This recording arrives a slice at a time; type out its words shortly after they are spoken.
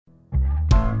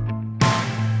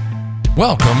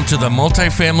Welcome to the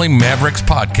Multifamily Mavericks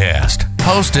podcast,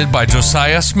 hosted by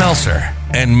Josiah Smelser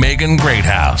and Megan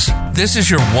Greathouse. This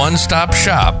is your one-stop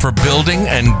shop for building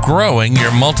and growing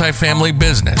your multifamily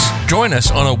business. Join us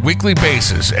on a weekly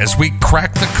basis as we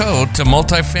crack the code to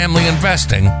multifamily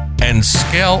investing and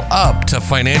scale up to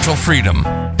financial freedom.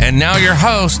 And now your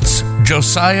hosts,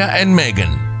 Josiah and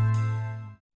Megan.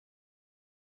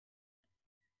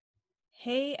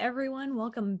 Hey everyone,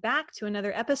 welcome back to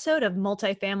another episode of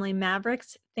Multifamily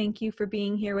Mavericks. Thank you for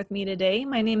being here with me today.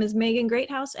 My name is Megan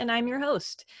Greathouse and I'm your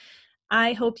host.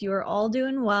 I hope you are all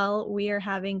doing well. We are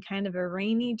having kind of a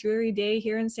rainy, dreary day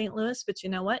here in St. Louis, but you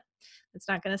know what? It's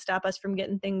not going to stop us from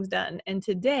getting things done. And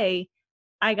today,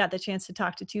 I got the chance to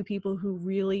talk to two people who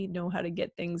really know how to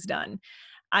get things done.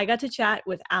 I got to chat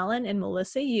with Alan and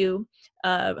Melissa Yu,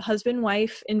 a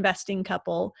husband-wife investing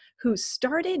couple who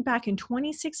started back in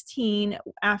 2016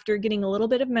 after getting a little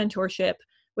bit of mentorship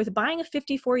with buying a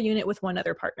 54 unit with one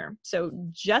other partner. So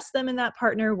just them and that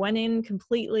partner went in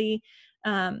completely,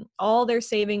 all their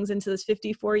savings into this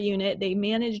 54 unit. They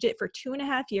managed it for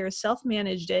 2.5 years,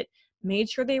 self-managed it, made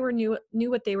sure they knew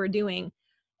what they were doing,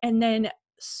 and then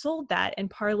sold that and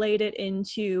parlayed it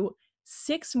into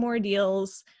 6 more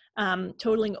deals,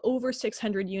 totaling over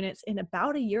 600 units in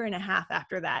about 1.5 years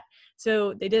after that.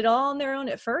 So they did it all on their own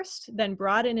at first, then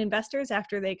brought in investors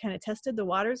after they kind of tested the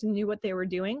waters and knew what they were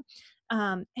doing.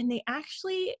 And they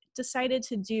actually decided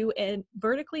to do a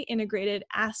vertically integrated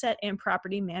asset and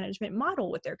property management model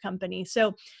with their company.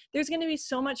 So there's going to be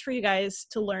so much for you guys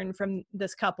to learn from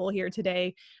this couple here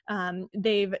today.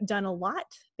 They've done a lot.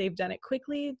 They've done it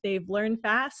quickly. They've learned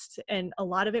fast, and a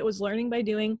lot of it was learning by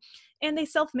doing. And they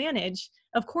self-manage,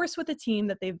 of course, with a team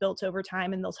that they've built over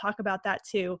time, and they'll talk about that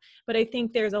too. But I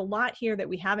think there's a lot here that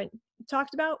we haven't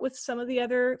talked about with some of the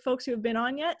other folks who have been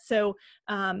on yet. So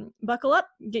buckle up,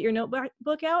 get your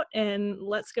notebook out, and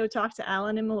let's go talk to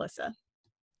Alan and Melissa.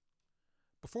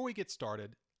 Before we get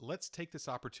started, let's take this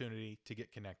opportunity to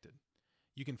get connected.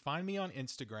 You can find me on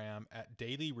Instagram at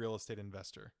Daily Real Estate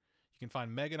Investor. You can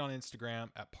find Megan on Instagram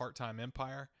at Part-Time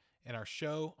Empire, and our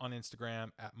show on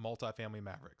Instagram at Multifamily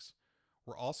Mavericks.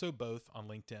 We're also both on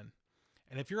LinkedIn.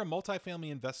 And if you're a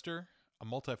multifamily investor, a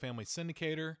multifamily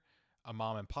syndicator, a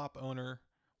mom and pop owner,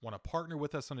 want to partner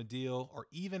with us on a deal, or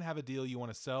even have a deal you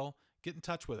want to sell, get in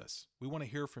touch with us. We want to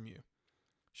hear from you.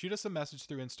 Shoot us a message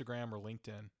through Instagram or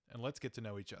LinkedIn, and let's get to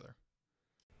know each other.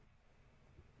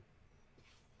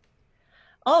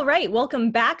 All right,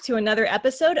 welcome back to another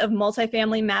episode of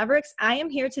Multifamily Mavericks. I am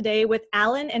here today with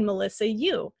Alan and Melissa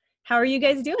Yu. How are you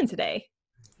guys doing today?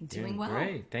 Doing well.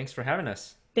 Great. Thanks for having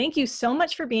us. Thank you so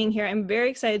much for being here. I'm very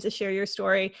excited to share your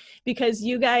story because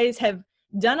you guys have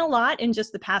done a lot in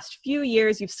just the past few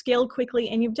years. You've scaled quickly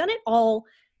and you've done it all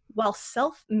while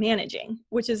self-managing,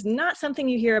 which is not something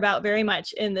you hear about very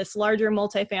much in this larger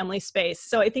multifamily space.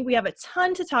 So I think we have a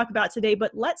ton to talk about today,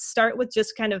 but let's start with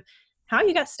just kind of how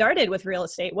you got started with real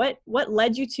estate. What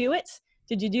led you to it?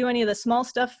 Did you do any of the small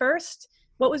stuff first?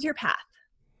 What was your path?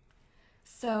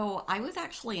 So I was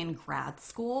actually in grad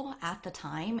school at the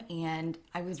time, and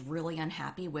I was really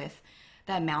unhappy with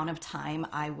the amount of time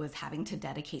I was having to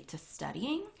dedicate to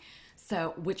studying,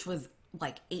 so which was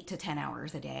like 8 to 10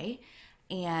 hours a day.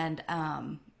 And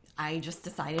I just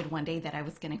decided one day that I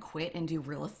was going to quit and do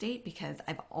real estate because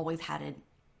I've always had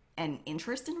an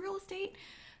interest in real estate.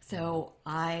 So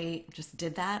I just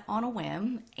did that on a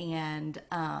whim, and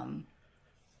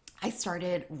I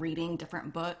started reading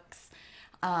different books.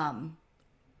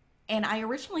 And I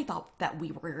originally thought that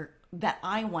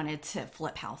I wanted to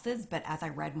flip houses, but as I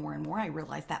read more and more, I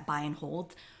realized that buy and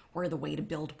holds were the way to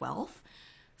build wealth.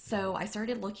 So I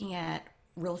started looking at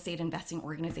real estate investing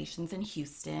organizations in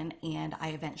Houston, and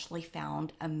I eventually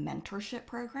found a mentorship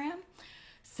program.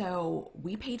 So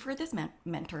we paid for this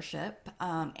mentorship,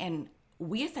 and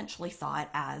we essentially saw it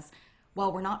as,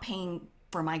 well, we're not paying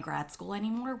for my grad school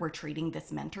anymore. We're treating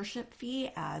this mentorship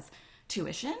fee as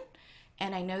tuition.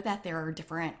 And I know that there are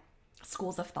different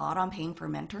schools of thought on paying for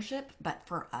mentorship, but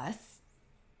for us,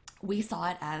 we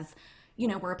saw it as,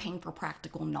 we're paying for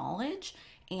practical knowledge,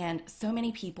 and so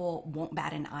many people won't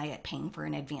bat an eye at paying for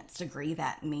an advanced degree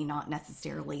that may not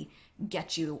necessarily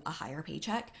get you a higher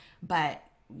paycheck, but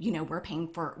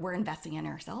we're investing in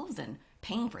ourselves and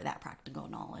paying for that practical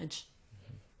knowledge.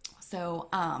 So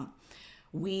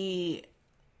once we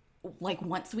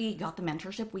got the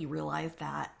mentorship, we realized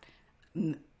that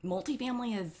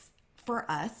multifamily is, for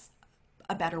us,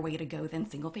 a better way to go than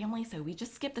single family. So we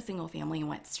just skipped the single family and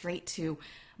went straight to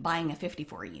buying a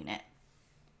 54 unit.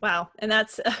 Wow. And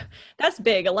that's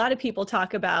big. A lot of people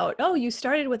talk about, oh, you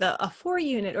started with a 4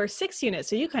 unit or 6 unit,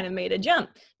 so you kind of made a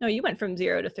jump. No, you went from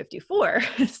 0 to 54.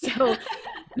 So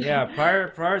Yeah,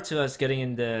 prior to us getting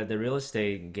into the real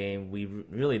estate game,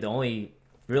 really the only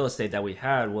real estate that we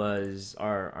had was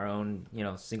our own,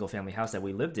 single family house that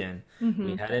we lived in. We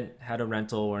Hmm. hadn't had a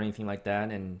rental or anything like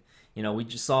that, and we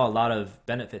just saw a lot of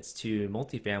benefits to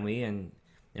multifamily, and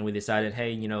we decided,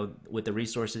 hey, with the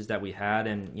resources that we had,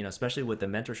 and especially with the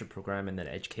mentorship program and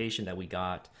the education that we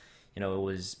got,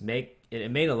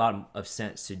 it made a lot of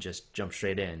sense to just jump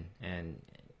straight in and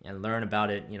learn about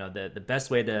it. The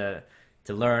best way to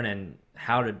learn and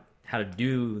how to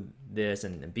do this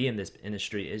and be in this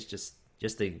industry is just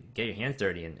to get your hands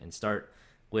dirty and start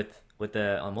with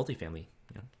a multifamily.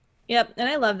 Yep. And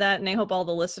I love that. And I hope all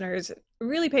the listeners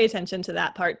really pay attention to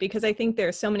that part, because I think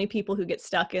there's so many people who get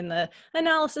stuck in the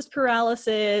analysis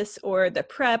paralysis or the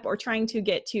prep or trying to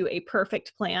get to a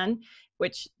perfect plan,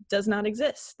 which does not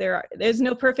exist. There's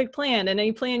no perfect plan, and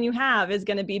any plan you have is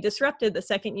going to be disrupted the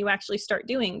second you actually start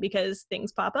doing, because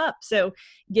things pop up. So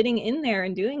getting in there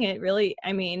and doing it really,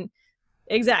 I mean,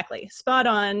 exactly, spot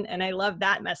on. And I love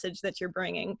that message that you're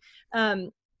bringing.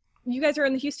 You guys are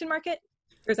in the Houston market,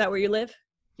 or is that where you live?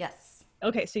 Yes.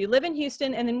 Okay, so you live in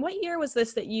Houston, and then what year was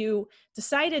this that you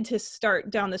decided to start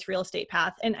down this real estate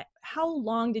path? And how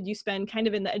long did you spend kind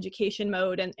of in the education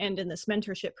mode and in this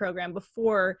mentorship program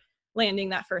before landing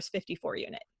that first 54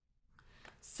 unit?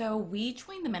 So we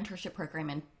joined the mentorship program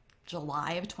in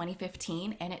July of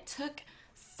 2015, and it took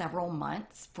several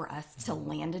months for us to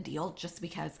land a deal, just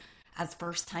because as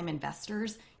first-time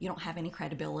investors, you don't have any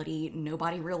credibility.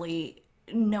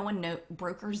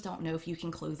 Brokers don't know if you can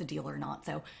close a deal or not.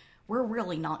 So we're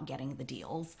really not getting the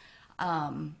deals.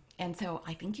 And so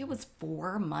I think it was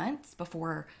 4 months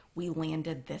before we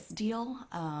landed this deal.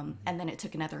 And then it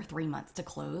took another 3 months to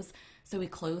close. So we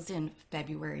closed in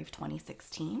February of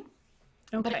 2016.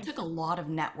 Okay. But it took a lot of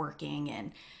networking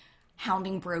and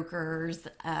hounding brokers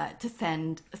to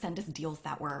send us deals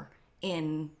that were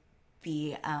in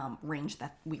the range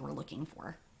that we were looking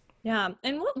for. Yeah.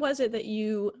 And what was it that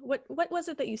what was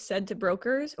it that you said to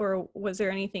brokers, or was there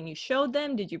anything you showed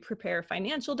them? Did you prepare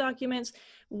financial documents?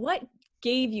 What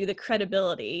gave you the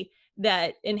credibility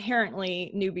that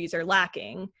inherently newbies are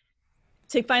lacking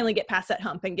to finally get past that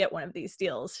hump and get one of these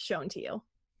deals shown to you?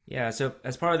 Yeah, so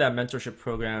as part of that mentorship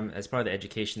program, as part of the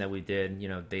education that we did,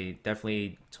 they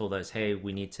definitely told us, hey,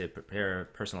 we need to prepare a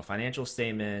personal financial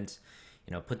statement,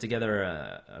 put together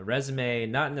a resume,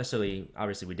 not necessarily,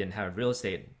 obviously we didn't have real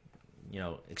estate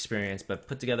experience, but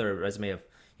put together a resume of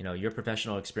your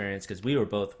professional experience, because we were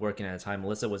both working at a time.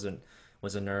 Melissa was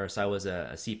a nurse, I was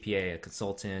a CPA, a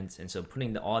consultant, and so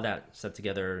putting all that stuff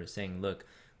together, saying, look,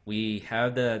 we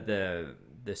have the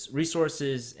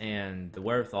resources and the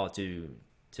wherewithal to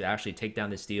actually take down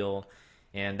this deal.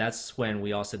 And that's when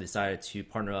we also decided to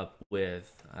partner up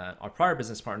with our prior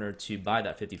business partner to buy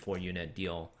that 54 unit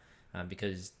deal,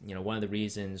 because one of the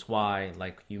reasons why,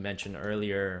 like you mentioned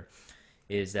earlier,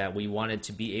 is that we wanted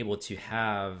to be able to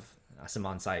have some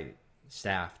on-site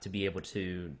staff to be able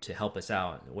to help us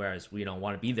out, whereas we don't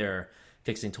want to be there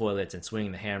fixing toilets and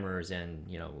swinging the hammers and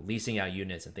leasing out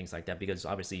units and things like that, because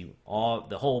obviously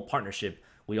the whole partnership,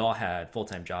 we all had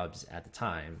full-time jobs at the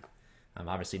time.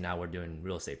 Obviously now we're doing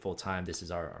real estate full-time. This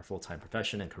is our full-time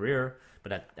profession and career,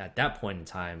 but at that point in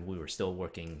time we were still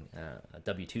working a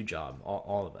W-2 job,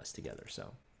 all of us together.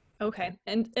 So okay.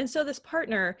 And so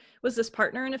was this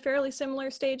partner in a fairly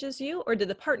similar stage as you, or did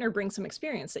the partner bring some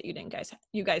experience that you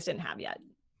guys didn't have yet?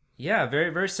 Yeah, very,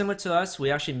 very similar to us.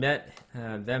 We actually met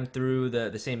them through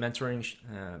the same mentoring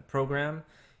program.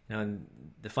 And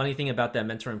the funny thing about that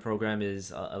mentoring program is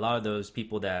a lot of those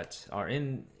people that are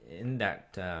in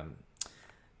that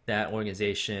that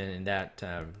organization and that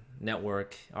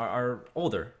network are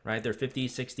older, right? They're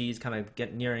 50s, 60s, kind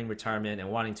of nearing retirement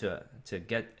and wanting to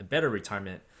get a better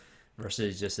retirement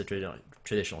versus just the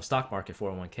traditional stock market,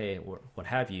 401k, or what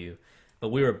have you. But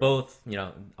we were both,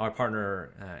 our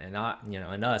partner and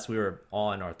us, we were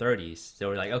all in our 30s. So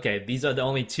we're like, okay, these are the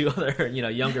only two other,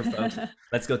 younger folks.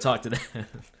 Let's go talk to them.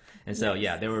 And so,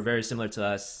 yeah, they were very similar to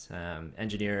us,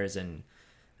 engineers and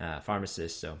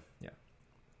pharmacists. So, yeah.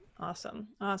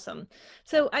 Awesome.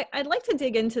 So I'd like to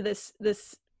dig into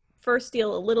this first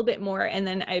deal a little bit more, and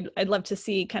then I'd love to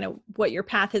see kind of what your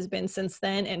path has been since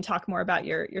then and talk more about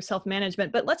your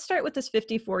self-management. But let's start with this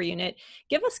 54 unit.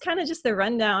 Give us kind of just the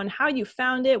rundown, how you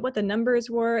found it, what the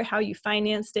numbers were, how you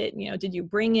financed it. Did you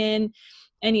bring in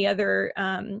any other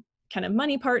kind of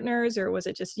money partners, or was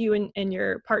it just you and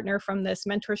your partner from this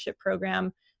mentorship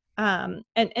program? And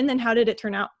then how did it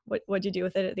turn out? What'd you do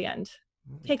with it at the end?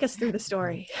 Take us through the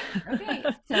story. Okay,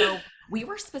 so we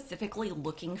were specifically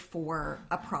looking for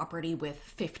a property with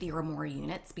 50 or more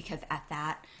units, because at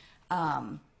that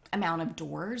amount of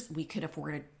doors, we could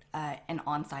afford an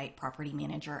on-site property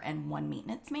manager and one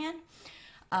maintenance man.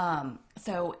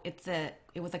 So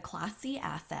it was a Class C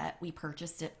asset. We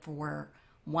purchased it for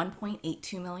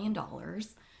 $1.82 million.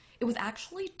 It was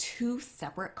actually two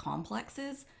separate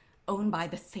complexes owned by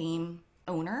the same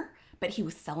owner, but he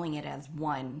was selling it as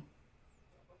one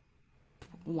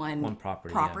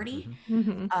property. Yeah.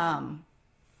 Mm-hmm.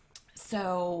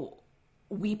 So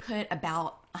we put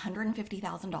about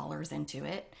 $150,000 into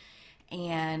it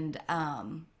and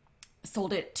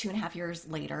sold it 2.5 years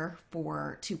later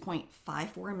for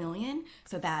 $2.54 million.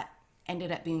 So that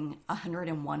ended up being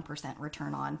 101%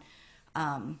 return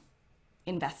on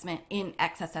investment in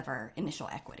excess of our initial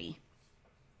equity.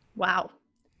 Wow.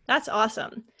 That's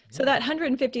awesome. So that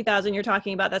 150,000 you're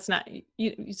talking about, that's not,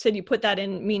 you said you put that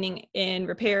in, meaning in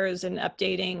repairs and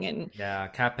updating and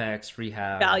CapEx,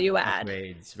 rehab, value add.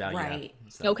 upgrades, value right.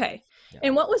 add. Okay. Yeah.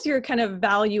 And what was your kind of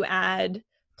value add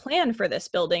plan for this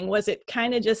building? Was it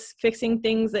kind of just fixing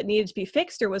things that needed to be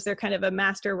fixed, or was there kind of a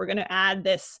master, we're going to add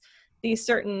these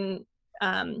certain,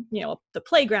 the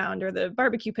playground or the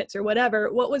barbecue pits or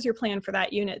whatever? What was your plan for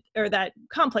that unit or that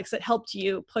complex that helped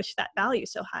you push that value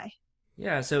so high?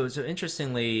 Yeah, so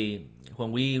interestingly,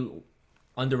 when we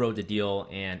underwrote the deal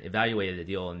and evaluated the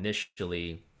deal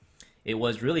initially, it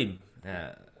was really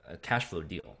a cash flow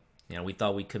deal. We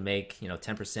thought we could make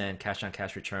 10% cash on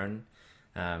cash return,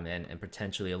 and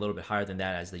potentially a little bit higher than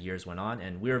that as the years went on,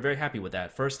 and we were very happy with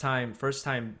that. First time,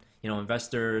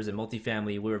 investors in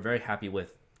multifamily, we were very happy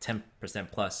with 10%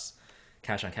 plus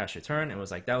cash on cash return, and was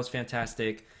like, that was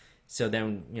fantastic. So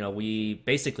then we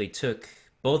basically took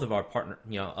both of our partner,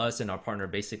 us and our partner,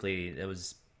 basically, it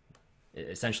was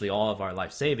essentially all of our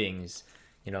life savings,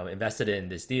 invested in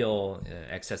this deal,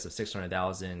 excess of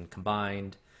 $600,000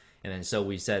 combined. And then so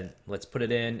we said, let's put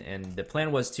it in. And the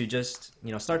plan was to just,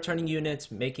 start turning units,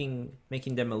 making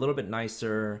them a little bit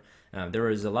nicer. There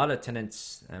was a lot of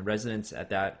tenants and residents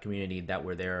at that community that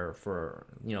were there for,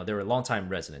 they were longtime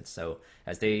residents. So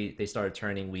as they started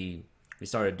turning, we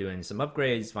started doing some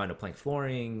upgrades, vinyl plank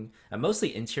flooring,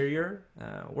 mostly interior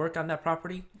work on that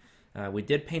property. We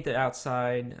did paint the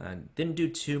outside, didn't do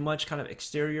too much kind of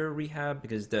exterior rehab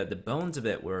because the bones of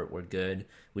it were good.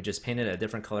 We just painted a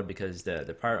different color because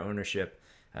the prior ownership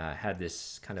had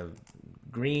this kind of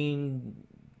green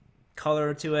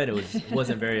color to it. It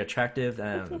wasn't very attractive.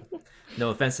 No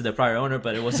offense to the prior owner,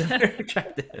 but it wasn't very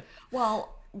attractive.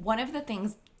 Well, one of the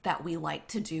things that we like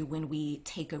to do when we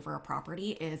take over a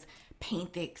property is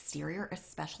paint the exterior,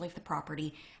 especially if the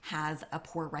property has a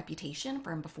poor reputation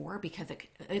from before, because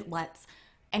it lets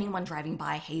anyone driving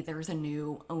by, hey, there's a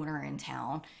new owner in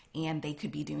town and they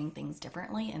could be doing things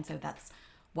differently. And so that's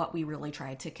what we really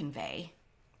tried to convey.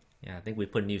 Yeah, I think we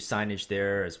put new signage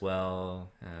there as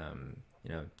well.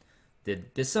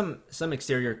 Did some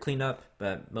exterior cleanup,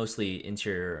 but mostly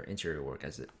interior work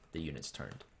as the units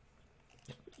turned.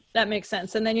 That makes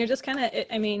sense. And then you're just kind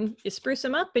of, you spruce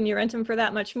them up and you rent them for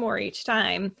that much more each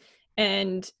time.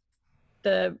 And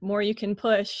the more you can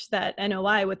push that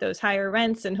NOI with those higher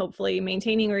rents and hopefully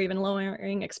maintaining or even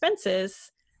lowering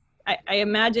expenses, I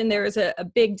imagine there is a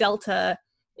big delta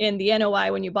in the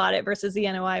NOI when you bought it versus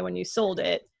the NOI when you sold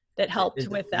it that helped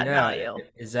with that value.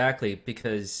 Exactly,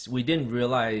 because we didn't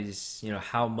realize,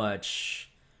 how much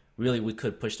really we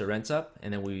could push the rents up,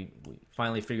 and then we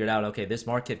finally figured out, okay, this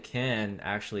market can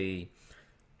actually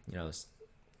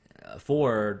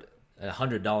afford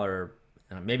 $100,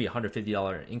 maybe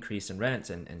 $150 increase in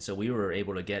rents, and so we were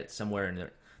able to get somewhere in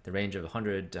the range of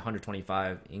 100 to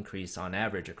 125 increase on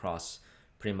average across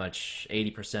pretty much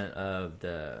 80% of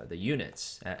the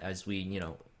units as we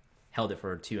held it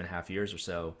for 2.5 years or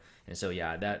so. And so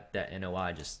that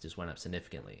NOI just went up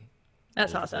significantly.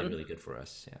 That's awesome. Really good for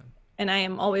us. Yeah. And I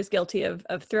am always guilty of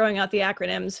throwing out the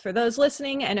acronyms. For those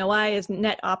listening, NOI is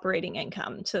net operating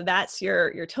income. So that's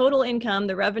your total income,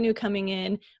 the revenue coming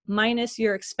in, minus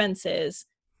your expenses,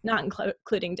 not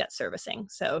including debt servicing.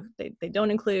 So they don't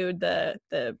include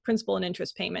the principal and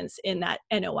interest payments in that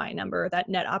NOI number, that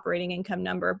net operating income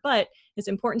number. But it's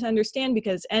important to understand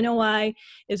because NOI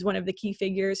is one of the key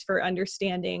figures for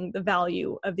understanding the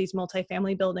value of these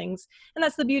multifamily buildings. And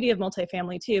that's the beauty of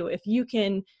multifamily too. If you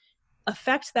can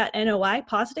affect that NOI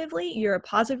positively, you're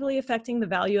positively affecting the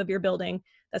value of your building.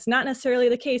 That's not necessarily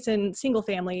the case in single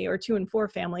family or 2 and 4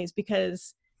 families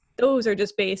because those are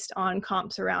just based on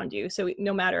comps around you. So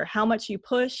no matter how much you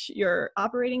push your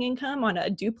operating income on a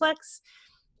duplex,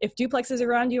 if duplexes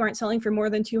around you aren't selling for more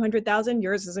than $200,000,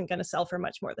 yours isn't going to sell for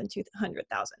much more than $200,000.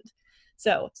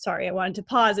 So sorry, I wanted to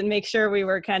pause and make sure we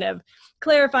were kind of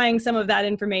clarifying some of that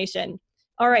information.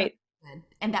 All right.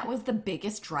 And that was the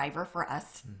biggest driver for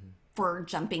us for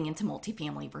jumping into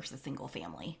multifamily versus single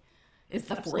family. is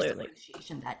the forced Absolutely.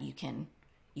 appreciation that you can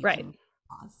Right.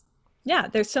 cause. Yeah,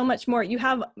 there's so much more. You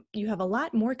have a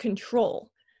lot more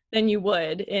control than you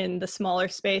would in the smaller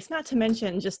space, not to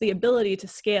mention just the ability to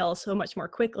scale so much more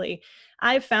quickly.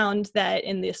 I've found that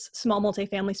in this small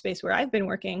multifamily space where I've been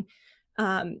working,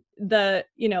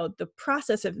 the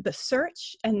process of the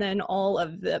search and then all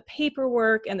of the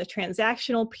paperwork and the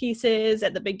transactional pieces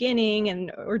at the beginning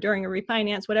and or during a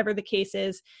refinance, whatever the case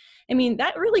is, I mean,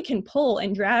 that really can pull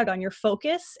and drag on your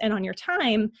focus and on your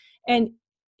time. And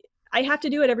I have to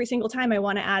do it every single time I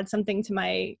want to add something to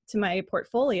my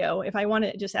portfolio. If I want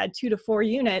to just add 2 to 4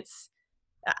 units,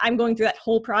 I'm going through that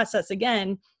whole process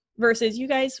again, versus you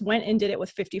guys went and did it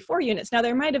with 54 units. Now,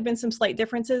 there might have been some slight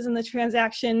differences in the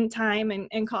transaction time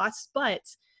and costs, but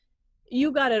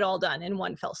you got it all done in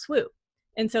one fell swoop.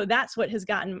 And so that's what has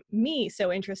gotten me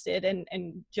so interested,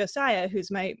 and Josiah,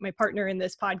 who's my partner in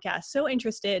this podcast, so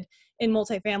interested in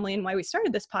multifamily. And why we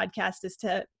started this podcast is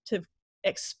to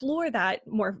explore that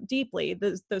more deeply,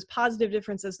 those positive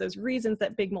differences, those reasons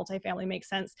that big multifamily makes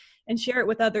sense, and share it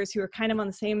with others who are kind of on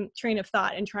the same train of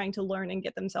thought and trying to learn and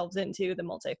get themselves into the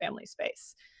multifamily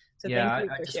space. So Yeah, thank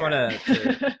you I for just sharing. want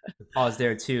to pause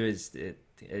there too.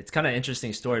 It's kind of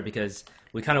interesting story because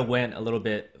we kind of went a little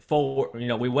bit forward.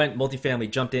 We went multifamily,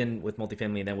 jumped in with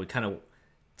multifamily, and then we kind of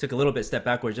took a little bit step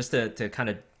backwards just to kind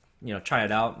of try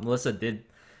it out. Melissa did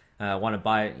want to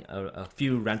buy a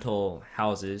few rental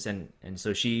houses, and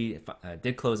so she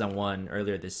did close on one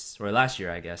earlier last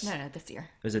year, I guess. No, this year.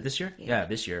 Was it this year? Yeah,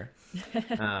 this year.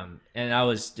 And I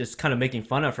was just kind of making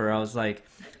fun of her. I was like,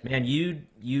 man,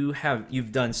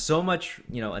 you've done so much,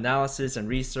 analysis and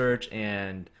research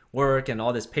and work and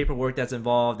all this paperwork that's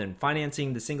involved, and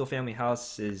financing the single family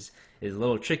house is a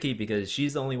little tricky because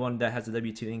she's the only one that has a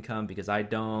W-2 income because I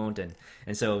don't.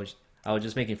 And so I was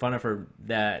just making fun of her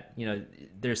that,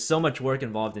 there's so much work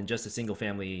involved in just a single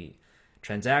family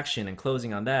transaction and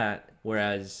closing on that.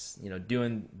 Whereas,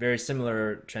 doing very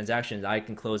similar transactions, I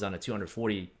can close on a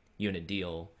 240 unit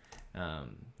deal,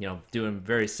 doing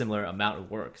very similar amount of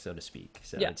work, so to speak.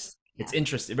 So yeah. It's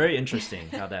interesting, very interesting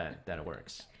how that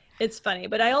works. It's funny,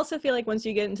 but I also feel like once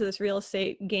you get into this real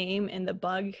estate game and the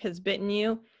bug has bitten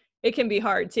you, it can be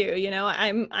hard too.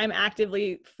 I'm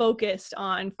actively focused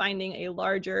on finding a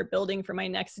larger building for my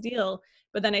next deal,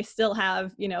 but then I still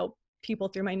have, people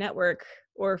through my network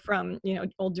or from,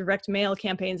 old direct mail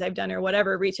campaigns I've done or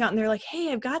whatever, reach out and they're like,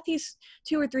 hey, I've got these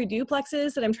 2 or 3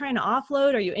 duplexes that I'm trying to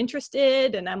offload. Are you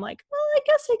interested? And I'm like, well, I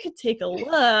guess I could take a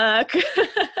look.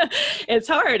 It's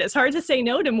hard. It's hard to say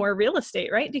no to more real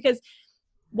estate, right? Because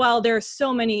while there are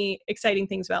so many exciting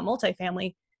things about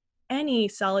multifamily, any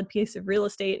solid piece of real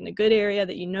estate in a good area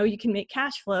that you can make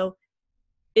cash flow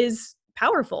is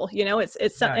powerful.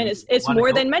 It's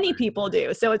more than many people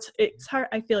do. So it's hard.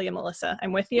 I feel you, Melissa.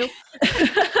 I'm with you.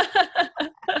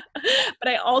 But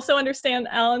I also understand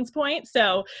Alan's point.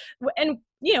 So, and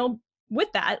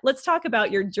with that, let's talk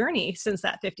about your journey since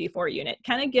that 54 unit.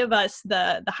 Kind of give us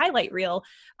the highlight reel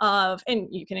of, and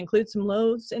you can include some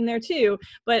lows in there too,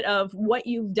 but of what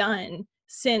you've done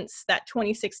since that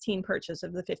 2016 purchase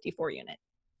of the 54 unit.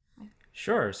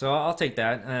 Sure. So I'll take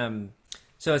that.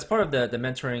 So as part of the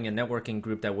mentoring and networking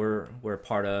group that we're a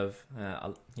part of,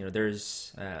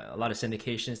 there's a lot of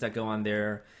syndications that go on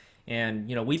there. And,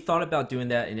 we thought about doing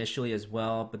that initially as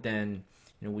well, but then,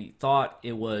 we thought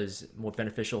it was more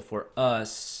beneficial for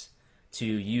us to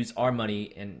use our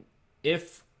money. And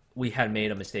if we had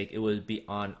made a mistake, it would be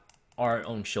on our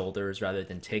own shoulders rather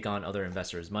than take on other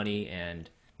investors' money and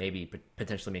maybe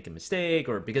potentially make a mistake,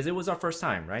 or because it was our first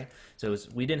time, right? So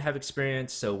we didn't have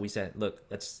experience. So we said, look,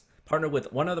 let's partner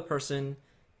with one other person,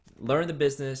 learn the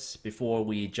business before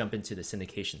we jump into the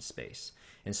syndication space.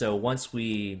 And so once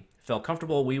we felt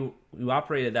comfortable, we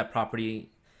operated that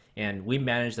property, and we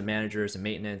managed the managers and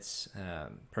maintenance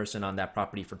person on that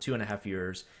property for 2.5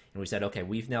 years. And we said, okay,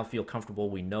 we now feel comfortable.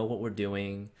 We know what we're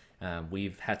doing.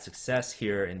 We've had success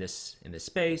here in this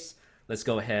space. Let's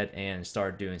go ahead and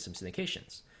start doing some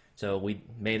syndications. So we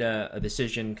made a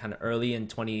decision kind of early in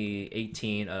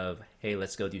 2018 of, hey,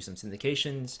 let's go do some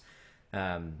syndications.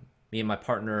 Me and my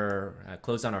partner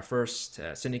closed on our first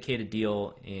syndicated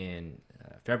deal in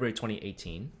February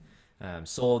 2018.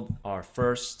 Sold our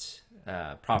first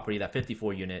property, that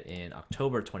 54 unit, in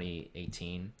October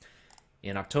 2018.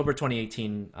 In October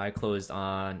 2018, I closed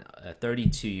on a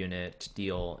 32 unit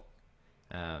deal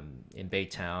in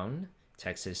Baytown,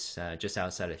 Texas, just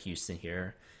outside of Houston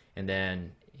here. And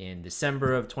then in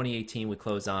December of 2018, we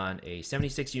closed on a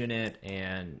 76 unit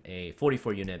and a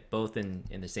 44 unit, both in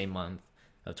the same month,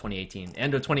 of 2018.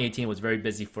 End of 2018 was very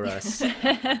busy for us.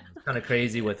 Kind of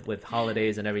crazy with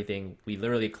holidays and everything. We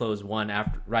literally closed one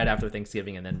right after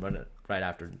Thanksgiving, and then one right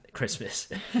after Christmas,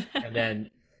 and then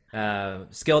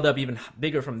scaled up even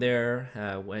bigger from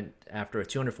there. Went after a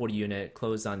 240 unit,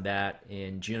 closed on that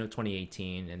in June of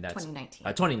 2018, and that's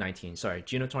 2019. Sorry,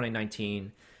 June of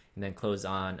 2019, and then closed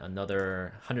on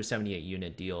another 178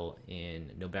 unit deal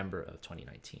in November of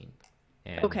 2019.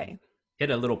 And Okay.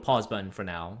 hit a little pause button for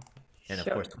now. And of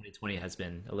Sure. course, 2020 has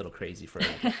been a little crazy for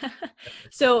everyone.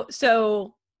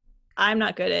 So I'm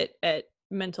not good at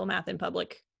mental math in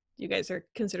public. You guys are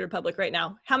considered public right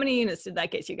now. How many units did that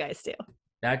get you guys to?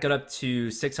 That got up to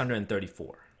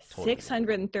 634 total.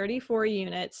 634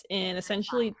 units in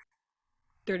essentially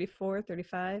 34,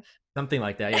 35? Something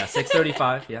like that. Yeah,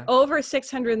 635. Yeah. Over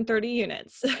 630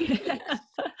 units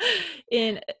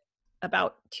in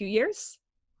about 2 years.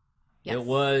 Yes.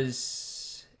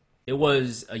 It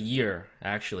was a year,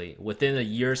 actually. Within a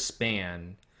year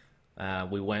span,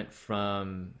 we went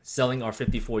from selling our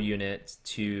 54 units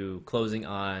to closing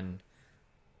on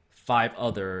 5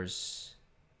 others.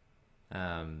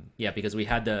 Because we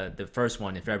had the first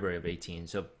one in February of 18.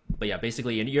 So, but yeah,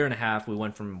 basically in a year and a half, we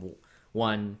went from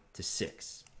 1 to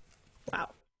 6. Wow.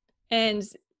 And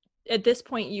at this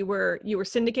point, you were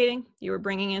syndicating. You were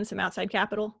bringing in some outside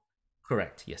capital.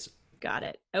 Correct. Yes. Got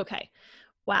it. Okay.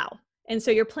 Wow. And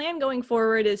so your plan going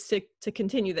forward is to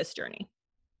continue this journey.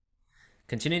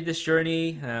 Continue this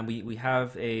journey. We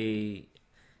have a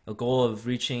goal of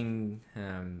reaching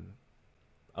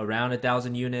around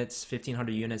 1,000 units,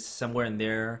 1,500 units, somewhere in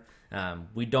there.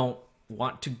 We don't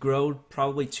want to grow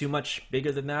probably too much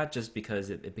bigger than that, just because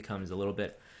it becomes a little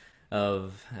bit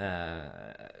of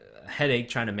a headache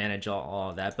trying to manage all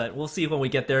of that. But we'll see when we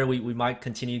get there. We might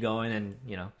continue going,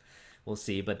 and we'll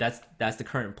see. But that's the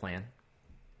current plan.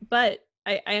 But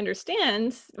I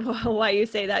understand why you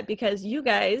say that, because you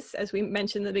guys, as we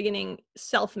mentioned in the beginning,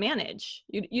 self-manage.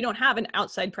 You don't have an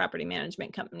outside property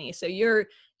management company. So you're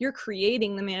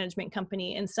creating the management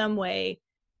company in some way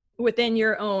within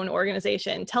your own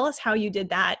organization. Tell us how you did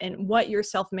that and what your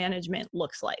self-management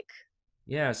looks like.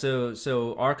 Yeah,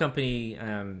 so our company,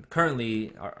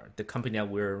 currently, the company that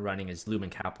we're running is Lumen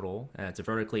Capital. It's a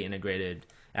vertically integrated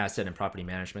asset and property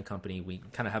management company. We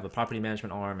kind of have a property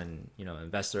management arm and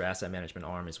investor asset management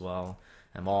arm as well,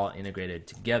 all integrated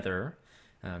together.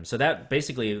 So that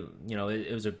basically,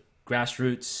 it was a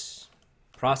grassroots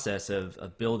process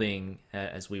of building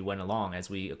as we went along. As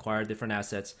we acquired different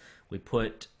assets, we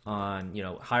put on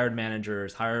hired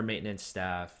managers, hired maintenance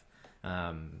staff.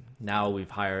 Now we've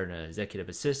hired an executive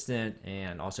assistant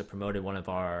and also promoted one of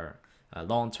our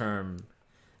long-term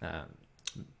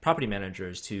property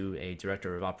managers to a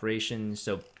director of operations.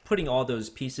 So putting all those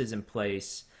pieces in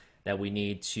place that we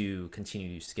need to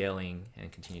continue scaling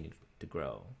and continue to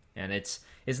grow. And it's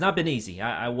not been easy.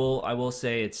 I will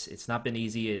say it's not been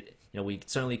easy. We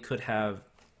certainly could have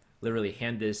literally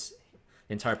hand this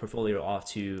entire portfolio off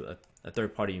to a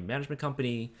third-party management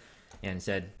company and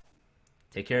said,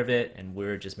 take care of it, and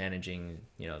we're just managing,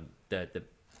 the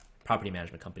property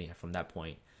management company from that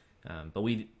point. But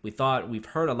we've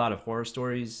heard a lot of horror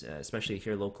stories, especially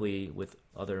here locally with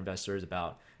other investors,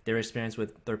 about their experience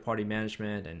with third-party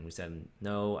management, and we said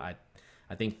no. I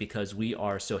think because we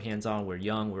are so hands-on, we're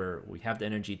young, we have the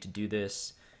energy to do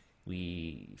this.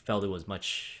 We felt it was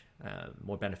much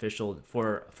more beneficial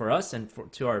for us and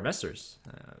to our investors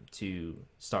to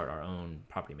start our own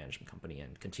property management company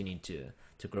and continue to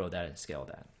grow that and scale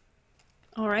that.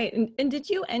 All right. And did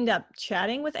you end up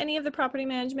chatting with any of the property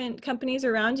management companies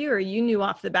around you, or you knew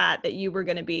off the bat that you were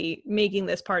going to be making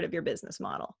this part of your business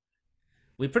model?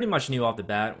 We pretty much knew off the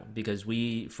bat, because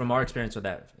from our experience with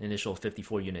that initial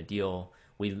 54 unit deal,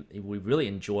 we really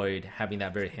enjoyed having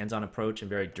that very hands-on approach and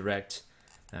very direct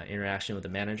interaction with the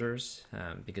managers,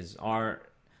 because our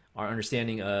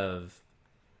understanding of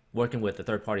working with a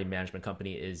third-party management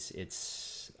company is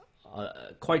it's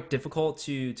quite difficult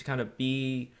to kind of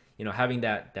be having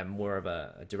that more of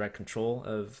a direct control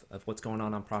of what's going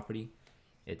on property.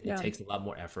 It takes a lot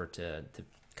more effort to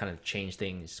kind of change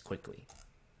things quickly.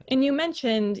 And you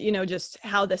mentioned, just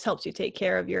how this helps you take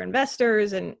care of your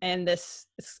investors, and this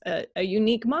is a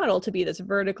unique model to be this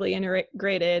vertically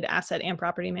integrated asset and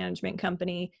property management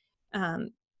company.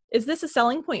 Is this a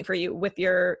selling point for you with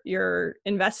your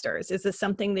investors? Is this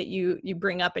something that you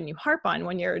bring up and you harp on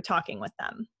when you're talking with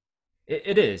them?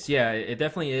 It is, yeah. It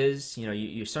definitely is.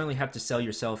 You certainly have to sell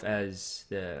yourself as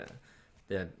the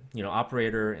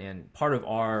operator, and part of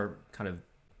our kind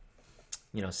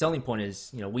of selling point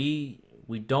is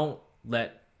we don't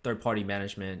let third-party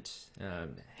management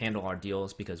handle our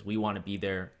deals, because we want to be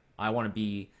there. I want to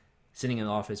be sitting in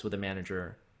the office with a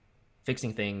manager,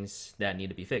 fixing things that need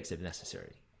to be fixed if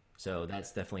necessary. So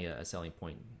that's definitely a selling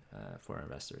point for our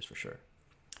investors for sure.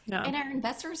 Yeah. And our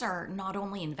investors are not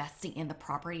only investing in the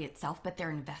property itself, but they're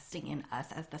investing in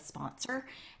us as the sponsor.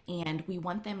 And we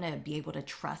want them to be able to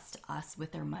trust us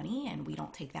with their money, and we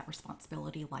don't take that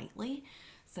responsibility lightly.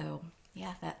 So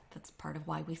yeah, that's part of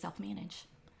why we self-manage.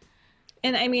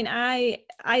 And I mean,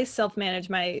 I self-manage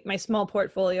my small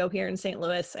portfolio here in St.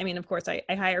 Louis. I mean, of course, I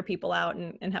hire people out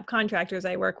and have contractors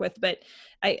I work with, but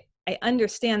I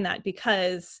understand that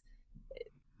because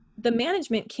the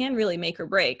management can really make or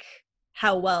break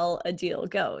how well a deal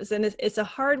goes. And it's a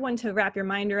hard one to wrap your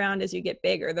mind around as you get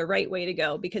bigger, the right way to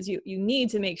go, because you need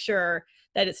to make sure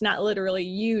that it's not literally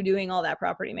you doing all that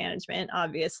property management.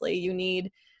 Obviously, you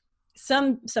need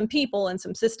some people and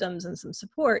some systems and some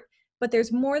support, but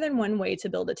there's more than one way to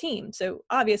build a team. So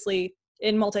obviously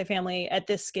in multifamily at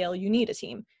this scale, you need a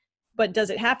team. But does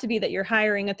it have to be that you're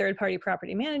hiring a third-party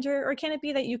property manager, or can it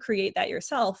be that you create that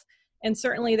yourself? And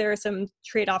certainly there are some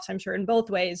trade-offs, I'm sure, in both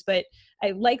ways, but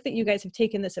I like that you guys have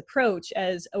taken this approach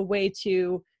as a way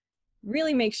to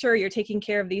really make sure you're taking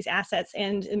care of these assets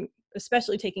and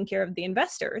especially taking care of the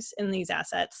investors in these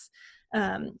assets,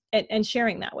 and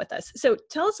sharing that with us. So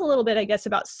tell us a little bit, I guess,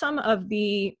 about some of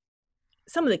the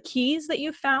keys that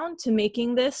you found to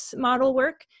making this model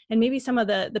work, and maybe some of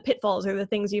the pitfalls or the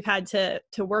things you've had to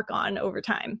work on over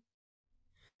time.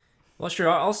 Well, sure.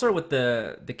 I'll start with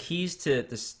the keys to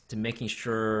this, to making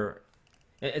sure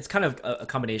it's kind of a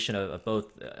combination of both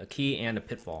a key and a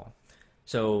pitfall.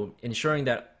 So ensuring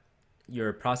that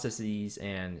your processes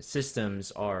and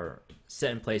systems are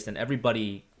set in place and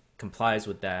everybody complies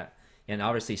with that. And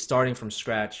obviously starting from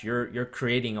scratch, you're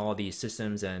creating all these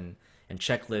systems and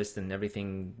checklists and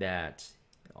everything that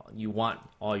you want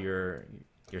all your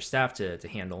staff to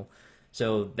handle.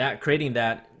 So that creating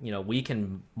that, we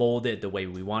can mold it the way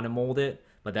we want to mold it,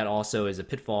 but that also is a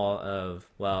pitfall of,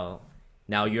 well,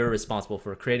 now you're responsible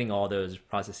for creating all those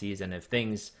processes, and if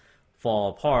things fall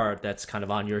apart, that's kind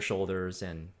of on your shoulders,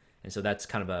 and so that's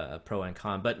kind of a pro and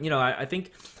con. But I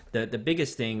think the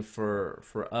biggest thing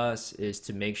for us is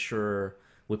to make sure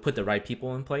we put the right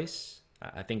people in place.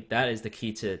 I think that is the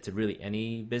key to really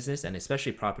any business, and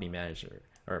especially property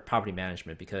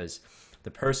management, because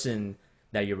the person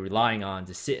that you're relying on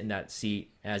to sit in that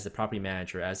seat as the property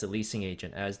manager, as the leasing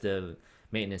agent, as the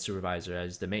maintenance supervisor,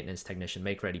 as the maintenance technician,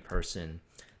 make-ready person,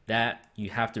 that you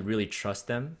have to really trust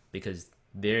them, because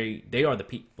they are the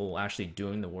people actually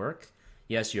doing the work.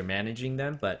 Yes, you're managing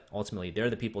them, but ultimately they're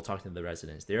the people talking to the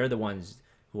residents. They're the ones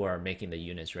who are making the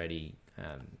units ready.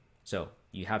 So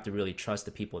you have to really trust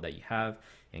the people that you have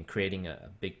and creating a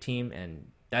big team. And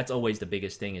that's always the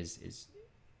biggest thing is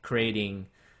creating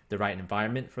the right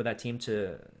environment for that team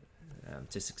to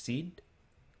succeed.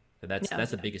 So that's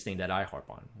the biggest thing that I harp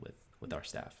on with our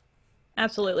staff.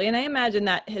 Absolutely. And I imagine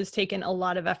that has taken a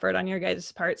lot of effort on your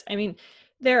guys' parts. I mean,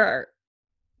 there are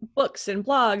books and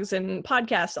blogs and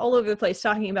podcasts all over the place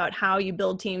talking about how you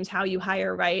build teams, how you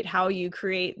hire right, how you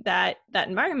create that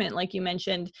environment, like you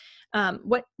mentioned.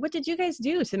 What did you guys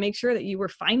do to make sure that you were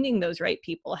finding those right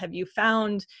people? Have you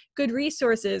found good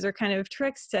resources or kind of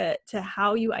tricks to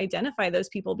how you identify those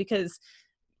people? Because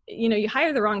you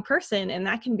hire the wrong person and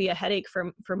that can be a headache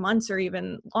for months or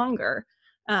even longer.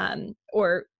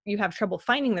 Or you have trouble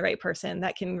finding the right person,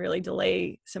 that can really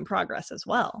delay some progress as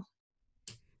well.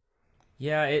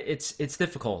 Yeah, it's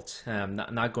difficult.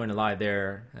 Not going to lie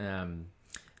there,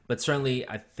 but certainly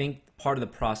I think part of the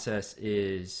process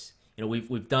is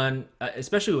we've done,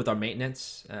 especially with our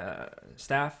maintenance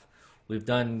staff, we've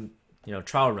done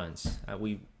trial runs.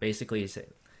 We basically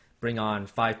bring on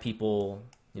 5 people,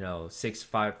 6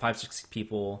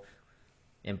 people,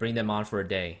 and bring them on for a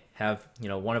day. Have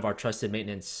one of our trusted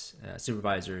maintenance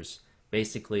supervisors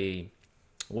basically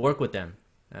work with them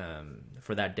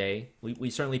for that day. We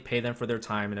certainly pay them for their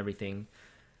time and everything,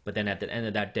 but then at the end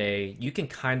of that day, you can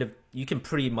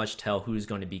pretty much tell who's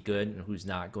going to be good and who's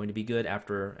not going to be good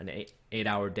after an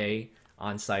 8-hour day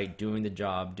on site doing the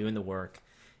job, doing the work.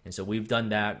 And so we've done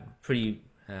that pretty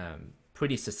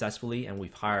successfully, and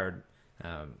we've hired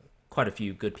quite a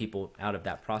few good people out of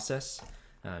that process.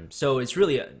 So it's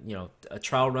really a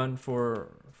trial run for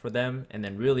them, and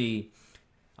then really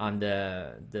on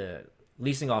the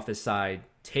leasing office side,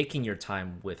 taking your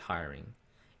time with hiring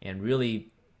and really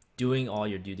doing all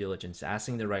your due diligence,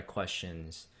 asking the right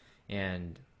questions,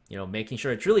 and making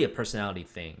sure it's really a personality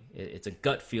thing. It's a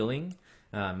gut feeling.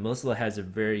 Melissa has a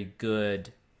very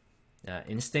good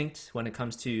instinct when it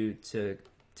comes to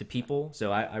people,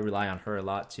 so I rely on her a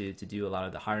lot to do a lot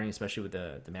of the hiring, especially with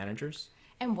the managers.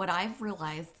 And what I've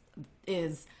realized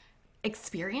is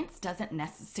experience doesn't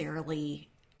necessarily,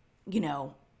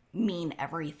 mean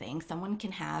everything. Someone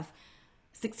can have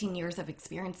 16 years of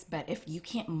experience, but if you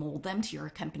can't mold them to your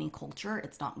company culture,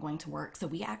 it's not going to work. So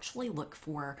we actually look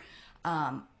for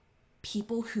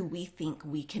people who we think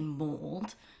we can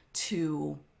mold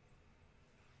to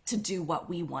do what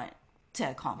we want to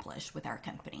accomplish with our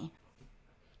company.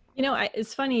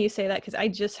 It's funny you say that, because I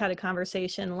just had a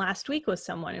conversation last week with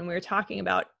someone, and we were talking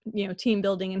about, team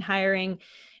building and hiring.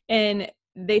 And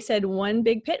they said one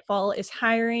big pitfall is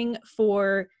hiring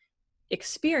for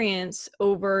experience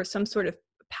over some sort of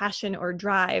passion or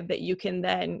drive that you can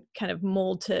then kind of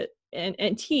mold to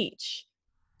and teach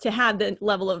to have the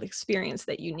level of experience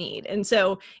that you need. And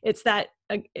so it's that,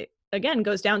 it, again,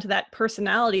 goes down to that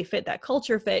personality fit, that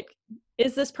culture fit.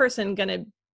 Is this person going to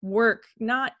work,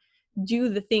 not do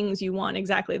the things you want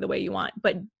exactly the way you want,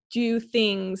 but do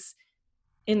things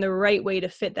in the right way to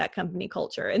fit that company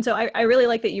culture? And so I really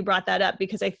like that you brought that up,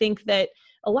 because I think that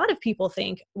a lot of people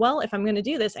think, well, if I'm going to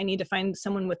do this, I need to find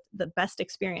someone with the best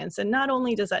experience. And not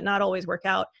only does that not always work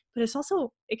out, but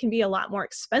it can be a lot more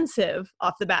expensive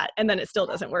off the bat, and then it still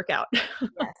doesn't work out.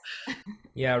 Yes.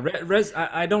 Yeah,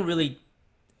 I don't really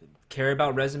care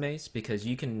about resumes, because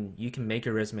you can make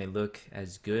your resume look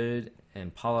as good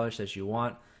and polished as you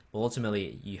want. But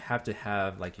ultimately, you have to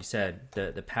have, like you said,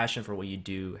 the passion for what you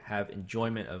do, have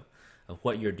enjoyment of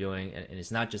what you're doing, and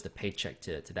it's not just a paycheck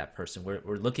to that person.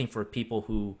 We're looking for people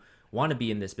who want to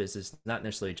be in this business, not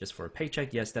necessarily just for a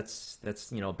paycheck. Yes, that's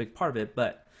a big part of it,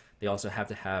 but they also have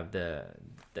to have the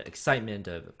excitement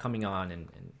of coming on,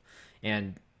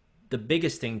 and the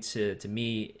biggest thing to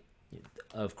me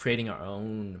of creating our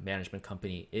own management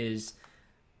company is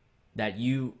that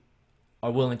you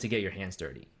are willing to get your hands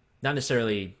dirty. Not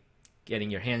necessarily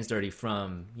getting your hands dirty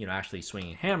from, actually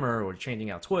swinging a hammer or changing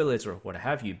out toilets or what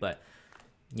have you, but,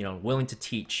 willing to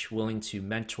teach, willing to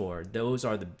mentor. Those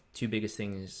are the two biggest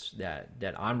things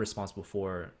that I'm responsible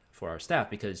for our staff,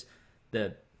 because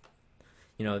they're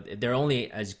only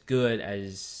as good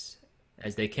as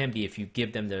they can be if you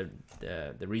give them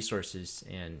the resources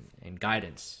and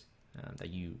guidance that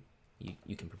you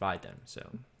can provide them. So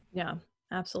yeah,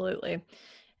 absolutely.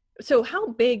 So how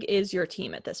big is your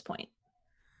team at this point?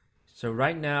 So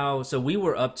right now, we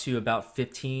were up to about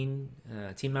 15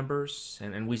 team members,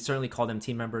 and we certainly call them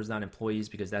team members, not employees,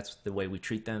 because that's the way we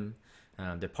treat them.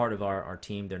 They're part of our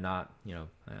team. They're not,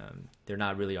 they're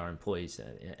not really our employees,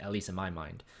 at least in my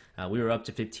mind. We were up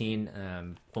to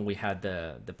 15 when we had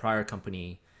the prior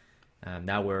company.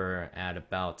 Now we're at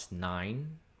about 9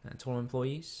 total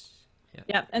employees.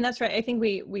 Yeah, and that's right. I think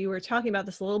we were talking about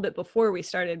this a little bit before we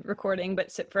started recording, but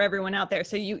for everyone out there,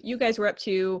 so you guys were up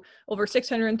to over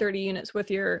 630 units with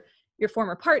your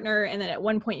former partner, and then at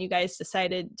one point you guys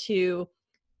decided to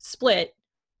split.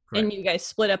 Correct. And you guys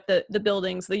split up the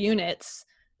buildings, the units.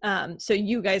 So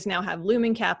you guys now have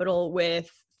Lumen Capital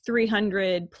with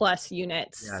 300 plus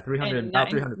units. Yeah, 300, and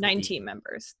about 350. 9 team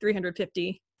members,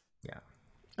 350. Yeah.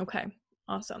 Okay.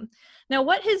 Awesome. Now,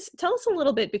 tell us a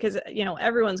little bit, because,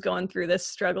 everyone's going through this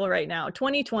struggle right now.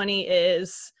 2020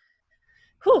 is,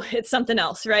 it's something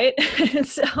else, right?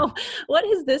 So what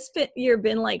has this year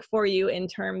been like for you in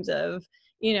terms of,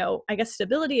 I guess,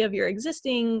 stability of your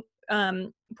existing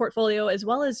portfolio as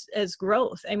well as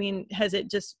growth? I mean, has it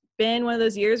just been one of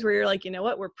those years where you're like, you know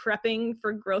what, we're prepping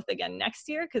for growth again next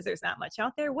year because there's not much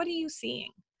out there? What are you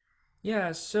seeing?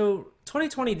 Yeah, so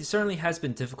 2020 certainly has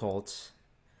been difficult.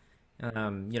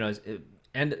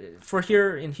 And for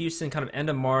here in Houston, kind of end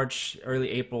of March,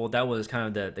 early April, that was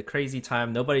kind of the crazy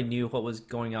time. Nobody knew what was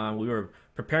going on. We were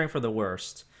preparing for the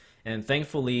worst. And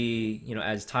thankfully,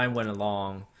 as time went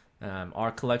along,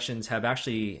 our collections have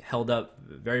actually held up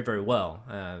very, very well.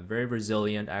 Very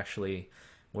resilient, actually.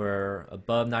 We're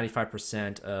above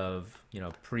 95% of,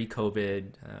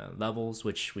 pre-COVID levels,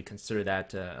 which we consider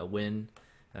that a win.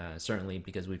 Certainly,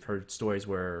 because we've heard stories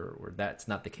where that's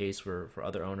not the case for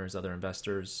other owners, other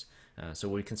investors. So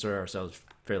we consider ourselves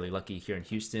fairly lucky here in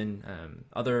Houston.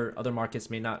 Other markets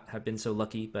may not have been so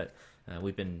lucky, but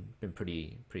we've been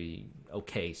pretty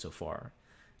okay so far.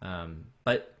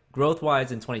 But growth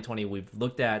wise in 2020, we've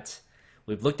looked at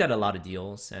a lot of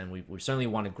deals, and we certainly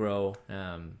want to grow.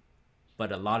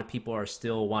 But a lot of people are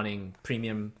still wanting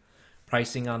premium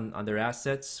pricing on their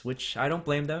assets, which I don't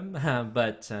blame them,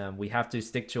 but we have to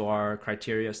stick to our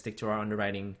criteria, stick to our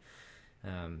underwriting,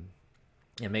 and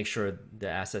make sure the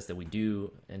assets that we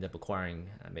do end up acquiring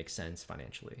make sense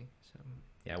financially. So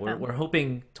yeah, we're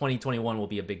hoping 2021 will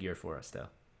be a big year for us, though.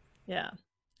 Yeah,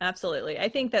 absolutely. I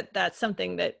think that's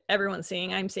something that everyone's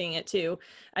seeing. I'm seeing it too.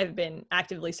 I've been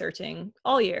actively searching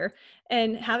all year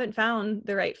and haven't found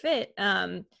the right fit.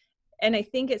 And I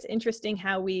think it's interesting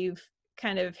how we've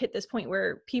kind of hit this point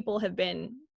where people have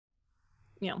been,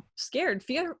 scared,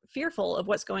 fearful of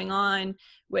what's going on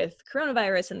with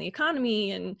coronavirus and the economy,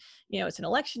 and it's an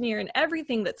election year and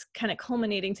everything that's kind of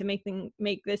culminating to make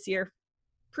this year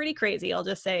pretty crazy, I'll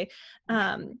just say.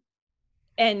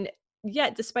 And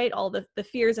yet, despite all the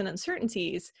fears and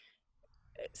uncertainties,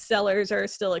 sellers are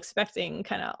still expecting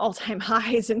kind of all-time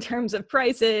highs in terms of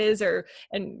prices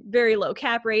and very low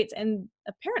cap rates, and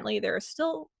apparently there are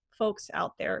still folks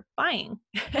out there buying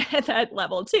at that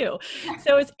level too.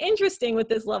 So it's interesting with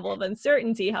this level of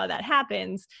uncertainty how that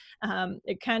happens.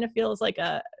 It kind of feels like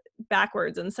a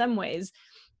backwards in some ways.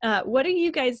 What are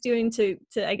you guys doing to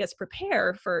I guess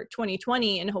prepare for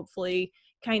 2020 and hopefully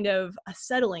kind of a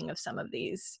settling of some of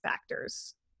these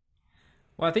factors?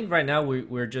 Well, I think right now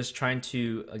we're just trying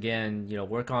to, again,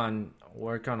 work on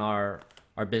our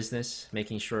business,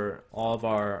 making sure all of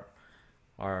our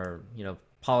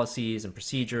policies and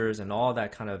procedures and all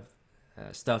that kind of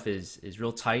stuff is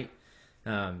real tight.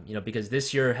 Because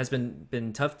this year has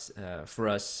been tough for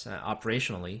us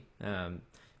operationally,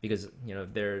 because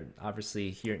they're obviously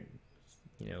here.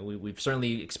 We've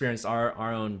certainly experienced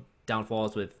our own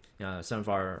downfalls with some of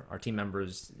our team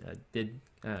members did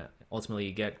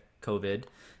ultimately get COVID,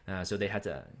 so they had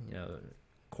to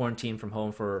quarantine from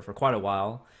home for quite a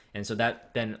while. And so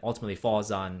that then ultimately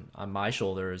falls on my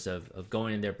shoulders of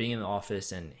going in there, being in the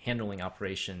office and handling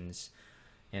operations.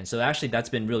 And so actually that's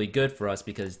been really good for us,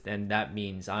 because then that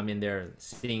means I'm in there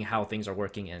seeing how things are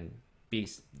working and be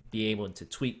able to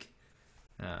tweak,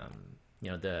 how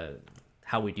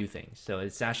we do things. So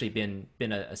it's actually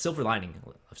been a silver lining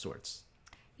of sorts.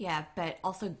 Yeah, but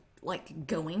also like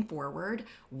going forward,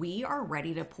 we are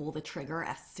ready to pull the trigger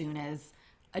as soon as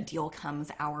a deal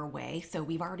comes our way. So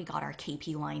we've already got our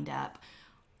KP lined up.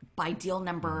 By deal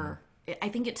number, I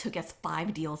think it took us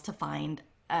 5 deals to find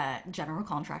a general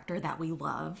contractor that we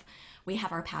love. We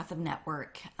have our passive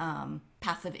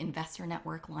investor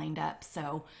network lined up.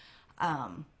 So,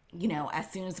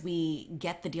 as soon as we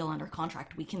get the deal under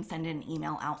contract, we can send an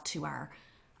email out to our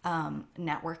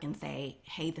network and say,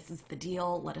 hey, this is the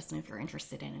deal. Let us know if you're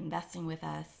interested in investing with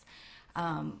us.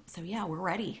 So yeah, we're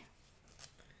ready.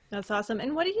 That's awesome.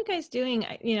 And what are you guys doing?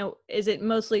 Is it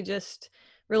mostly just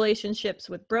relationships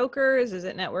with brokers? Is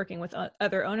it networking with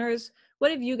other owners?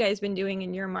 What have you guys been doing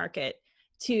in your market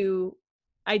to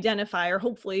identify or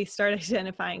hopefully start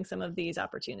identifying some of these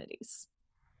opportunities?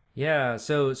 Yeah,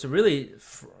 so really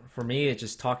for me, it's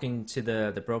just talking to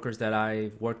the brokers that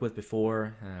I've worked with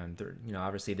before.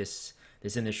 Obviously this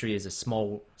industry is a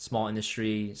small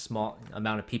industry, small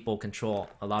amount of people control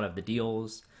a lot of the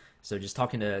deals. So just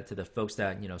talking to the folks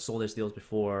that sold those deals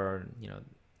before,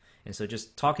 and so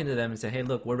just talking to them and say, hey,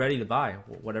 look, we're ready to buy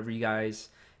whatever you guys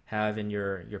have in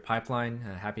your pipeline.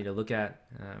 Happy to look at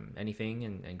anything,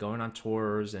 and going on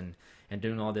tours and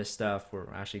doing all this stuff.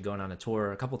 We're actually going on a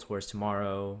couple tours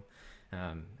tomorrow.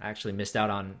 I actually missed out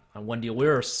on one deal. We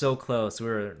were so close. We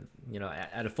were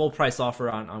at a full price offer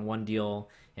on one deal,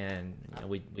 and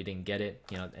we didn't get it.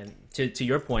 And to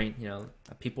your point,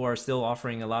 people are still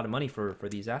offering a lot of money for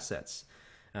these assets,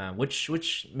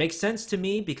 which makes sense to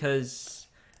me, because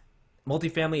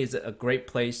multifamily is a great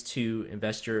place to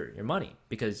invest your money,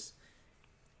 because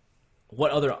what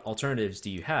other alternatives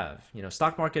do you have?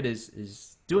 Stock market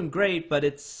is doing great, but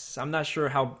I'm not sure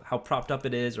how propped up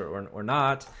it is or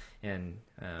not. And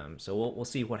so we'll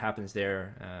see what happens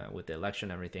there with the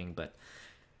election and everything. But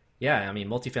yeah, I mean,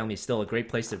 multifamily is still a great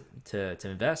place to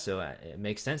invest. So it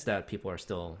makes sense that people are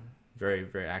still very,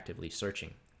 very actively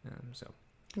searching.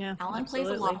 Yeah, Alan absolutely.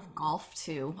 plays a lot of golf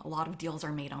too. A lot of deals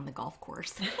are made on the golf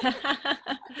course.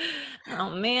 Oh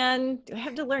man, do I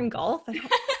have to learn golf?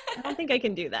 I don't think I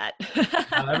can do that.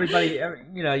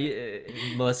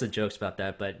 Melissa jokes about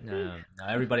that, but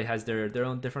everybody has their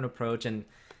own different approach. And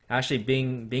actually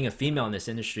being a female in this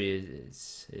industry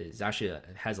is actually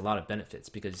has a lot of benefits,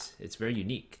 because it's very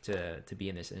unique to be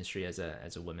in this industry as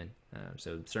a woman.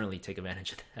 So certainly take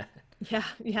advantage of that.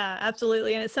 Yeah,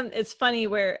 absolutely. And it's funny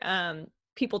where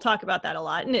people talk about that a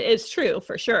lot, and it's true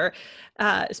for sure,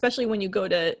 especially when you go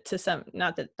to some,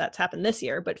 not that that's happened this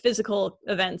year, but physical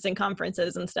events and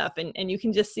conferences and stuff, and you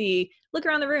can just look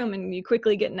around the room and you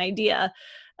quickly get an idea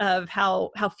of how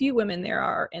few women there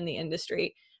are in the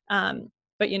industry.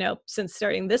 But since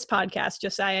starting this podcast,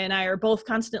 Josiah and I are both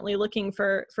constantly looking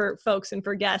for folks and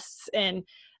for guests, and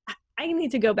I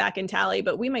need to go back and tally,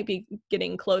 but we might be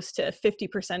getting close to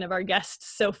 50% of our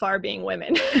guests so far being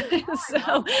women.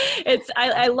 So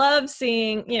I love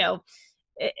seeing,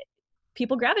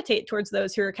 people gravitate towards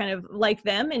those who are kind of like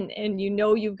them, and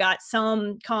you've got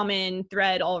some common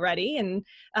thread already. And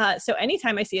so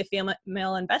anytime I see a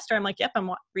female investor, I'm like, yep,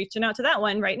 I'm reaching out to that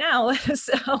one right now.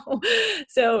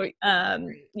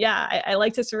 I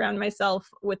like to surround myself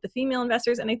with the female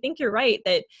investors. And I think you're right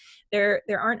that there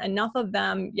aren't enough of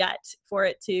them yet for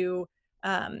it to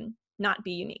not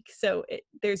be unique. So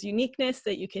there's uniqueness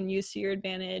that you can use to your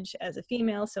advantage as a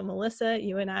female. So Melissa,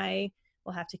 you and I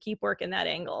will have to keep working that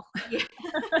angle. Yeah,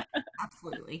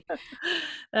 absolutely.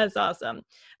 That's awesome.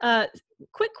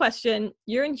 Quick question.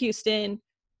 You're in Houston.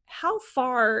 How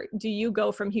far do you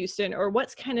go from Houston, or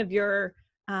what's kind of your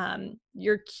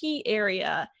key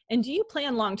area? And do you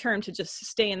plan long-term to just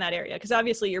stay in that area? Because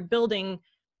obviously you're building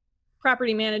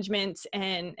property management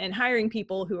and hiring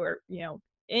people who are,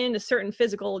 in a certain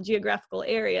physical geographical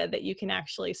area that you can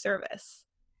actually service.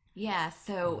 Yeah.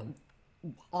 So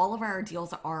all of our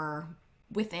deals are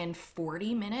within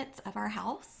 40 minutes of our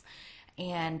house.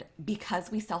 And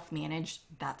because we self-manage,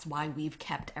 that's why we've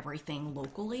kept everything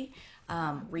locally.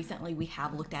 Recently, we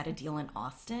have looked at a deal in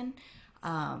Austin.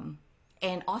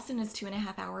 And Austin is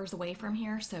 2.5 hours away from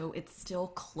here. So it's still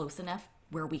close enough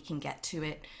where we can get to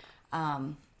it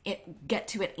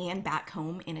and back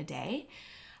home in a day.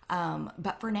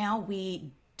 But for now,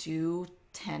 we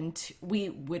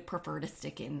would prefer to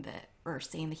stay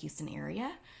in the Houston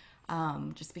area.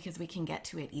 Just because we can get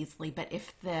to it easily. But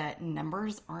if the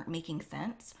numbers aren't making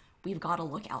sense, we've got to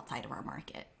look outside of our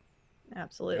market.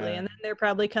 Absolutely. And then there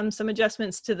probably comes some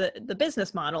adjustments to the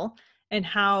business model and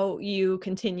how you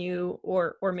continue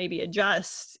or maybe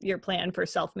adjust your plan for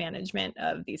self-management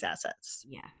of these assets.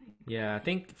 Yeah. Yeah, I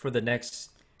think for the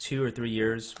next 2 or 3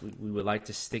 years, we would like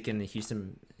to stick in the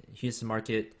Houston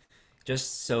market,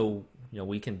 just so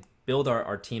we can build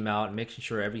our team out and making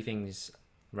sure everything's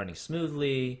running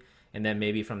smoothly. And then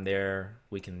maybe from there,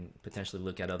 we can potentially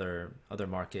look at other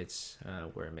markets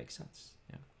where it makes sense.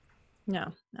 Yeah.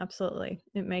 No, absolutely.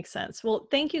 It makes sense. Well,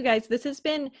 thank you guys. This has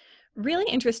been really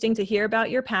interesting to hear about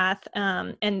your path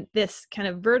and this kind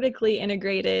of vertically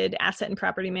integrated asset and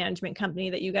property management company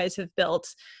that you guys have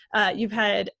built.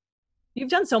 You've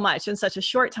done so much in such a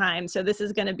short time. So this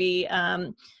is going to be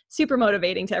super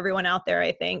motivating to everyone out there,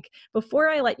 I think. Before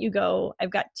I let you go,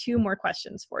 I've got 2 more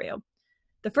questions for you.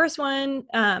 The first one,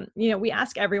 we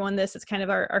ask everyone this. It's kind of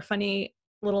our funny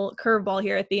little curveball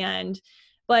here at the end.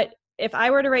 But if I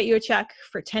were to write you a check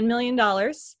for $10 million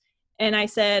and I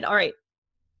said, all right,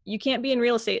 you can't be in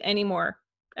real estate anymore,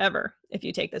 ever, if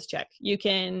you take this check. You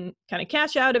can kind of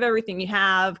cash out of everything you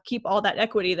have, keep all that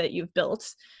equity that you've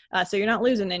built. So you're not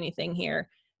losing anything here.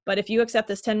 But if you accept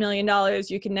this $10 million,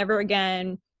 you can never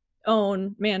again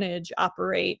own, manage,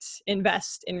 operate,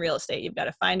 invest in real estate. You've got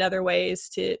to find other ways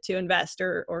to invest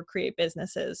or create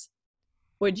businesses.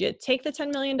 Would you take the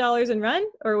 $10 million and run,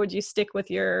 or would you stick with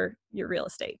your real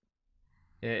estate?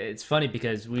 It's funny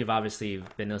because we've obviously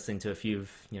been listening to a few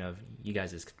of you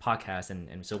guys' podcasts,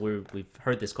 and so we've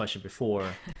heard this question before.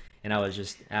 And I was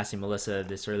just asking Melissa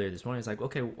this earlier this morning. It's like,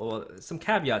 okay, well, some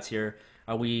caveats here.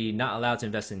 Are we not allowed to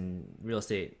invest in real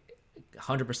estate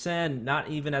 100%, not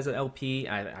even as an LP?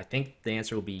 I think the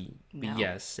answer will be No.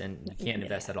 yes, and you can't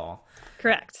invest at all.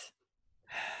 Correct.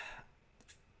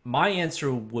 My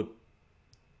answer would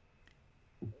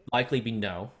likely be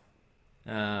no.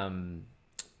 And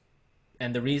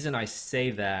the reason I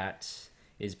say that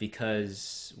is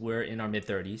because we're in our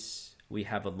mid-30s. We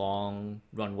have a long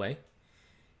runway.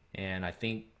 And I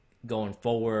think going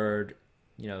forward,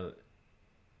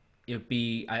 it'd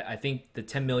be, I think the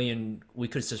 10 million, we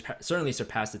could certainly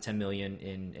surpass the 10 million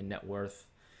in net worth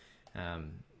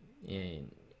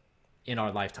in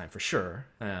our lifetime for sure.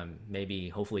 Maybe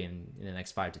hopefully in the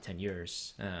next 5 to 10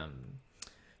 years.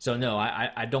 So no,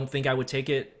 I don't think I would take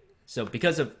it. So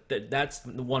because of that's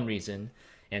the one reason.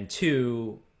 And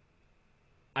 2,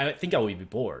 I think I would be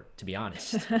bored, to be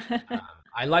honest.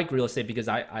 I like real estate because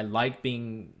I like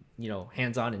being,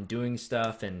 hands-on and doing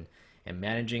stuff and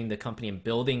managing the company and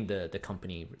building the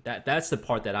company. That's the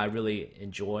part that I really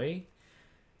enjoy.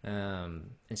 And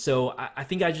so I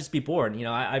think I'd just be bored.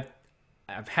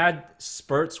 I've had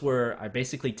spurts where I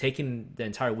basically taken the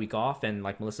entire week off, and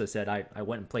like Melissa said, I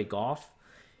went and played golf.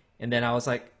 And then I was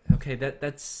like, okay,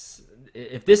 that's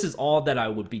if this is all that I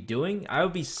would be doing, I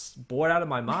would be bored out of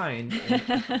my mind.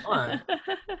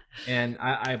 And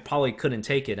I probably couldn't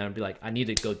take it. I'd be like, I need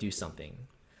to go do something.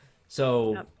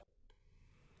 So yep.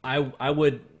 I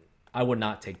would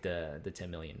not take the 10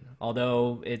 million,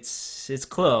 although it's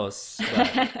close.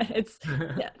 But... it's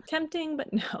tempting,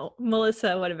 but no.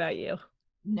 Melissa, what about you?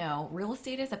 No, real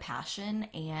estate is a passion,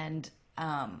 and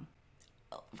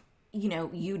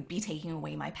you'd be taking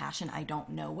away my passion. I don't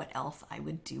know what else I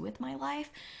would do with my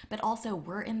life. But also,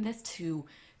 we're in this to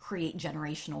create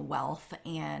generational wealth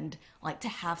and like to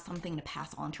have something to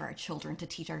pass on to our children, to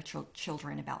teach our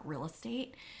children about real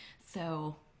estate.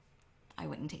 So I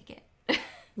wouldn't take it.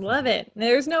 Love it.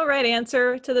 There's no right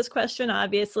answer to this question,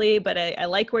 obviously, but I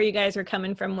like where you guys are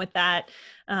coming from with that.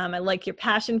 I like your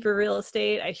passion for real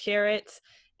estate. I share it.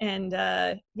 And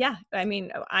yeah, I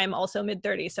mean, I'm also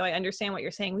mid-30s, so I understand what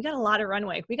you're saying. We got a lot of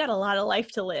runway. We got a lot of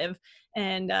life to live,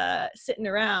 and sitting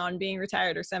around being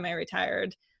retired or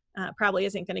semi-retired probably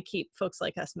isn't going to keep folks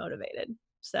like us motivated.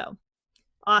 So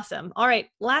awesome. All right.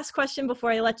 Last question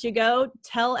before I let you go.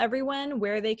 Tell everyone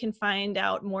where they can find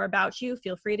out more about you.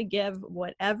 Feel free to give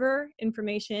whatever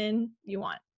information you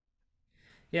want.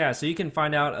 Yeah, so you can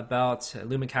find out about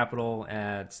Lumen Capital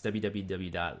at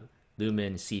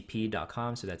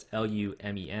www.lumencp.com. So that's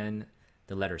LUMEN,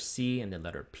 the letter C and the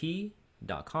letter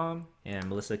P.com. And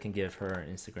Melissa can give her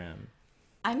Instagram.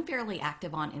 I'm fairly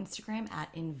active on Instagram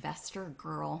at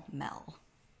InvestorGirlMel.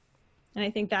 And I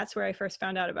think that's where I first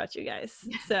found out about you guys.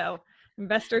 So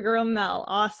Investor Girl Mel,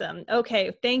 awesome.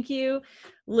 Okay, thank you.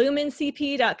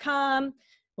 LumenCP.com.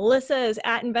 Melissa is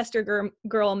at Investor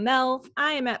Girl Mel.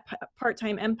 I am at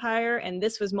Part-Time Empire, and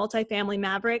this was Multifamily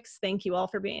Mavericks. Thank you all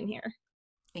for being here.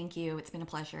 Thank you. It's been a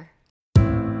pleasure.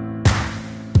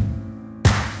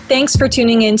 Thanks for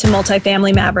tuning in to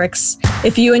Multifamily Mavericks.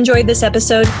 If you enjoyed this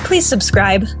episode, please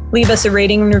subscribe, leave us a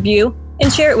rating and review,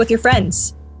 and share it with your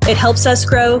friends. It helps us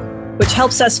grow, which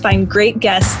helps us find great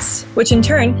guests, which in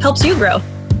turn helps you grow.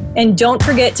 And don't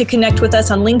forget to connect with us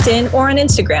on LinkedIn or on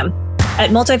Instagram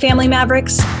at Multifamily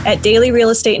Mavericks, at Daily Real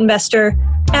Estate Investor,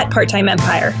 at Part-Time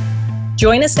Empire.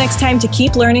 Join us next time to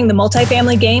keep learning the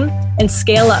multifamily game and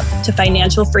scale up to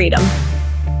financial freedom.